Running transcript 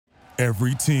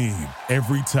Every team,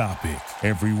 every topic,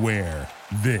 everywhere.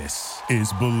 This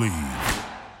is Believe.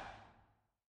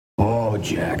 Oh,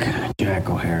 Jack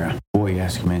O'Hara. Boy, you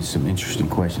ask me some interesting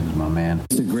questions, my man.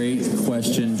 It's a great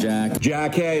question, Jack.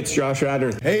 Jack, hey, it's Josh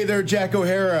Rader. Hey there, Jack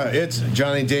O'Hara. It's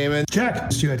Johnny Damon.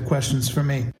 Jack, you had questions for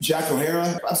me. Jack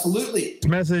O'Hara, absolutely. This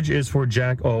message is for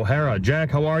Jack O'Hara.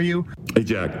 Jack, how are you? Hey,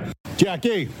 Jack. Jack,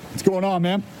 hey, what's going on,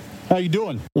 man? How you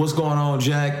doing? What's going on,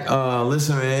 Jack?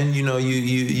 Listen, man,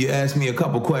 you asked me a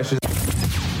couple questions.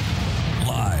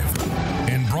 Live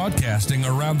and broadcasting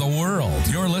around the world.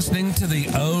 You're listening to The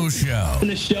O Show. In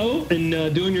the show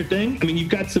and doing your thing. I mean, you've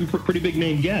got some pretty big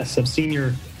name guests. I've seen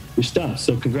your stuff,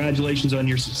 so congratulations on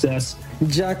your success.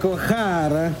 Jack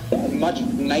O'Hara. Much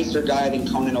nicer guy than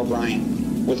Conan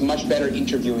O'Brien, with much better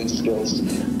interviewing skills.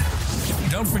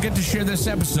 Don't forget to share this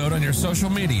episode on your social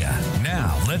media.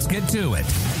 Now, let's get to it.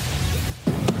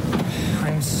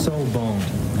 I'm so boned.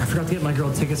 I forgot to get my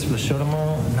girl tickets for the show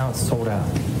tomorrow, and now it's sold out.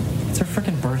 It's her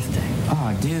freaking birthday.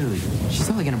 Oh, dude. She's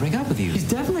totally gonna break up with you. She's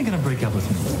definitely gonna break up with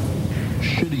me.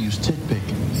 Should've used TickPick.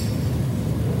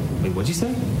 Wait, what'd you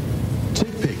say?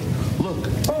 TickPick. Look.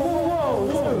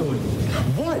 Whoa.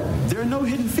 What? There are no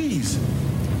hidden fees.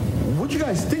 What'd you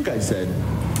guys think I said?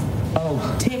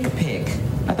 Oh, TickPick.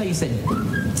 I thought you said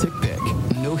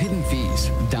TickPick. No hidden fees.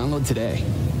 Download today.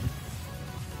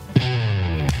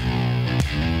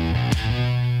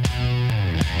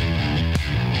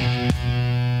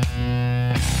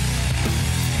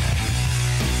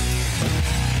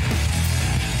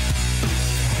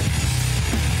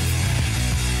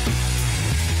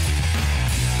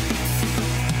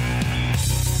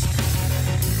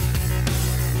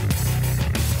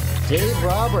 Dave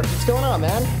Roberts, what's going on,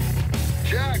 man?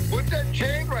 Jack, what's that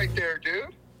chain right there,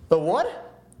 dude? The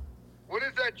what? What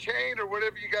is that chain or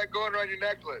whatever you got going around your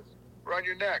necklace, around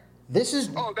your neck? This is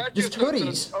just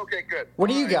hoodies. Okay, good. What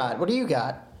do you got? What do you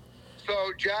got? So,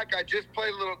 Jack, I just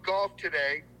played a little golf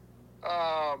today.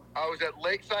 I was at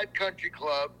Lakeside Country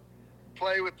Club,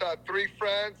 played with 3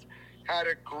 friends, had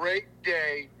a great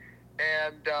day,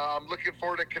 and I'm looking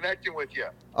forward to connecting with you.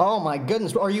 Oh, my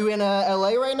goodness. Are you in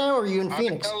L.A. right now, or are you in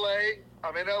Phoenix?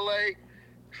 I'm in L.A.,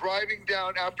 driving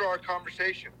down after our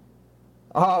conversation.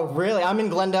 Oh, really? I'm in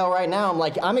Glendale right now.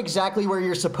 I'm exactly where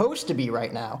you're supposed to be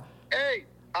right now. Hey,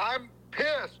 I'm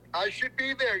pissed. I should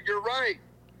be there. You're right.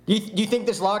 Do you think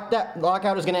this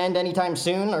lockout is going to end anytime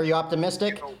soon? Are you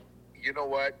optimistic? You know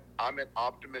what? I'm an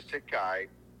optimistic guy,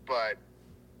 but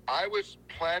I was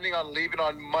planning on leaving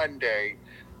on Monday,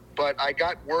 but I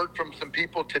got word from some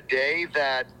people today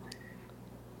that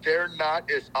they're not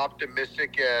as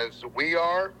optimistic as we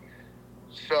are.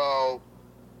 So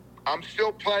I'm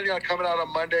still planning on coming out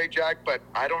on Monday, Jack, but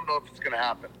I don't know if it's going to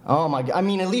happen. Oh, my God. I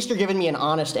mean, at least you're giving me an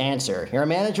honest answer. You're a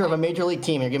manager of a major league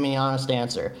team. You're giving me an honest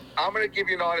answer. I'm going to give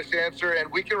you an honest answer,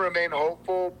 and we can remain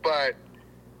hopeful, but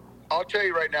I'll tell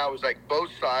you right now, it's like both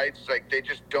sides, they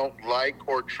just don't like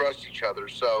or trust each other.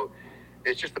 So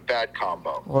it's just a bad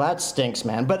combo. Well, that stinks,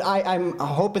 man. But I'm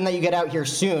hoping that you get out here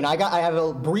soon. I have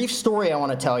a brief story I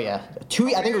want to tell you. I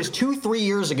think it was 3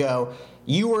 years ago.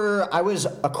 I was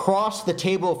across the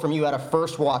table from you at a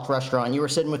First Watch restaurant. You were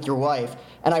sitting with your wife,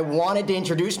 and I wanted to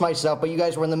introduce myself, but you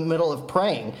guys were in the middle of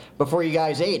praying before you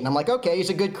guys ate. And I'm like, okay,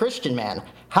 he's a good Christian man.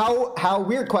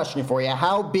 Weird question for you.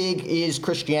 How big is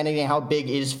Christianity and how big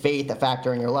is faith a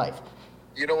factor in your life?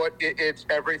 You know what? It's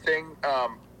everything.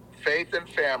 Faith and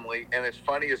family. And it's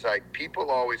funny is people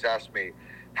always ask me,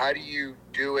 how do you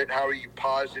do it? How are you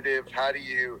positive? How do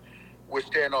you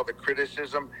withstand all the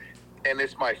criticism? And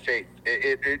it's my faith.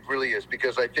 It really is,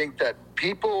 because I think that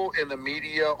people in the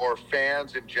media or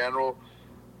fans in general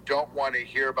don't want to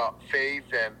hear about faith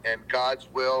and God's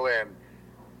will. And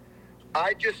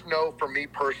I just know for me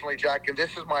personally, Jack, and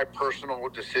this is my personal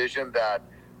decision, that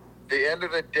the end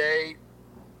of the day,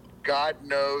 God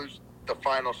knows the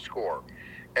final score.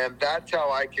 And that's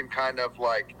how I can kind of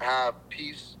have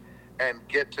peace and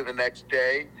get to the next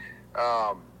day.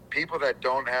 People that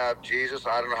don't have Jesus,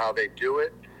 I don't know how they do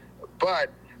it.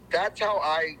 But that's how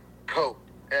I cope.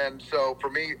 And so for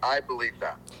me, I believe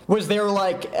that. Was there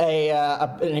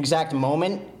an exact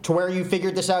moment to where you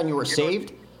figured this out and you were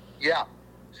saved? Yeah.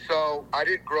 So I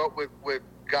didn't grow up with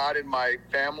God in my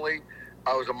family.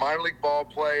 I was a minor league ball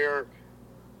player.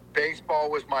 Baseball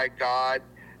was my God.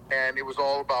 And it was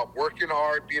all about working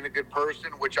hard, being a good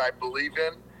person, which I believe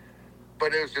in.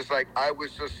 But it was just I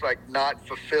was just not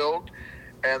fulfilled.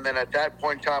 And then at that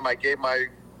point in time, I gave my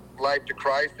life to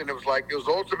Christ, and it was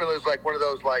ultimately one of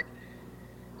those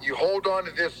you hold on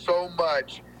to this so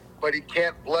much, but he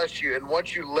can't bless you. And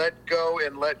once you let go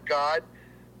and let God,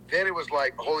 then it was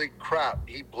holy crap,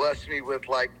 he blessed me with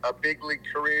a big league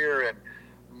career and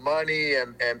money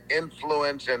and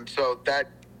influence. And so that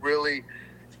really,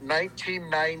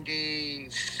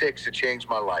 1996, it changed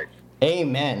my life.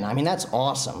 Amen. I mean, that's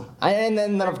awesome. And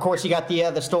then of course, you got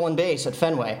the stolen base at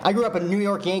Fenway. I grew up a New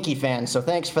York Yankee fan, so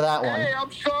thanks for that one. Hey,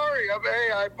 I'm sorry.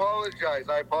 I apologize.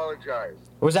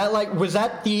 Was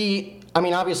that the... I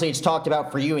mean, obviously it's talked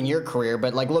about for you in your career,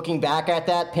 but like looking back at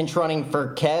that, pinch running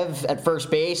for Kev at first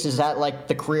base, is that like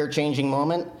the career-changing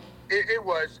moment? It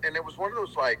was, and it was one of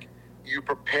those, like, you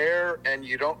prepare and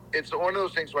you don't... It's one of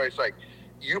those things where it's like,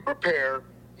 you prepare,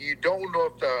 you don't know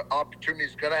if the opportunity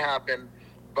is going to happen,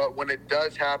 but when it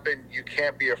does happen, you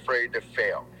can't be afraid to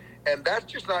fail. And that's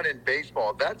just not in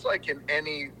baseball. That's like in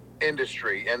any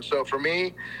industry. And so for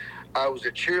me, I was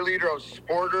a cheerleader. I was a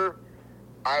supporter.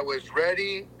 I was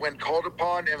ready when called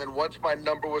upon. And then once my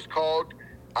number was called,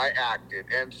 I acted.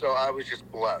 And so I was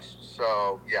just blessed.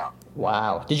 So, yeah.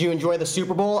 Wow. Did you enjoy the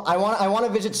Super Bowl? I want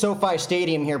to visit SoFi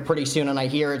Stadium here pretty soon, and I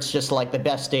hear it's just like the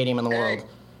best stadium in the world.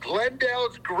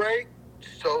 Glendale's great.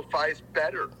 SoFi's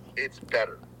better. It's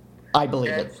better. I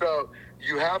believe it. And so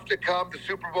you have to come. The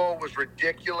Super Bowl was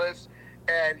ridiculous,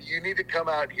 and you need to come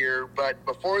out here. But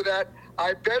before that,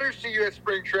 I better see you at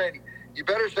spring training. You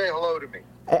better say hello to me.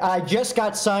 I just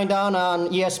got signed on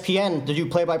ESPN to do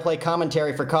play-by-play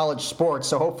commentary for college sports,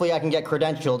 so hopefully I can get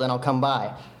credentialed and I'll come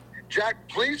by. Jack,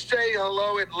 please say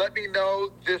hello and let me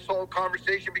know this whole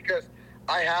conversation because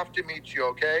I have to meet you,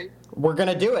 okay? We're going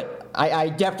to do it. I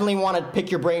definitely want to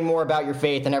pick your brain more about your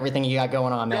faith and everything you got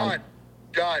going on, man.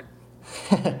 Done.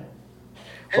 Hey,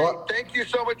 well, thank you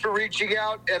so much for reaching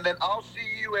out, and then I'll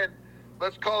see you in,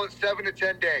 let's call it 7 to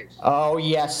 10 days. Oh,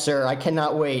 yes, sir. I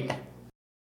cannot wait.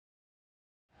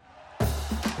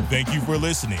 Thank you for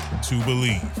listening to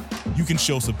Believe. You can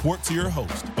show support to your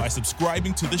host by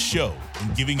subscribing to the show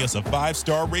and giving us a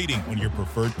 5-star rating on your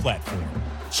preferred platform.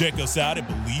 Check us out at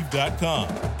Believe.com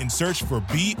and search for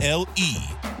BLEAV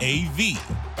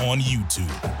on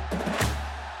YouTube.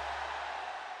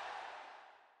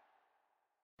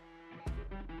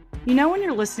 You know when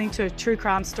you're listening to a true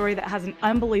crime story that has an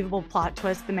unbelievable plot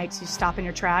twist that makes you stop in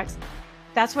your tracks?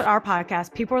 That's what our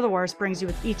podcast, People Are the Worst, brings you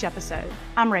with each episode.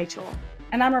 I'm Rachel.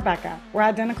 And I'm Rebecca. We're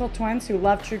identical twins who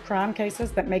love true crime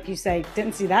cases that make you say,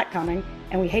 didn't see that coming,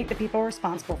 and we hate the people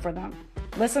responsible for them.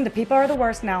 Listen to People Are the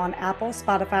Worst now on Apple,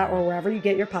 Spotify, or wherever you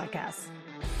get your podcasts.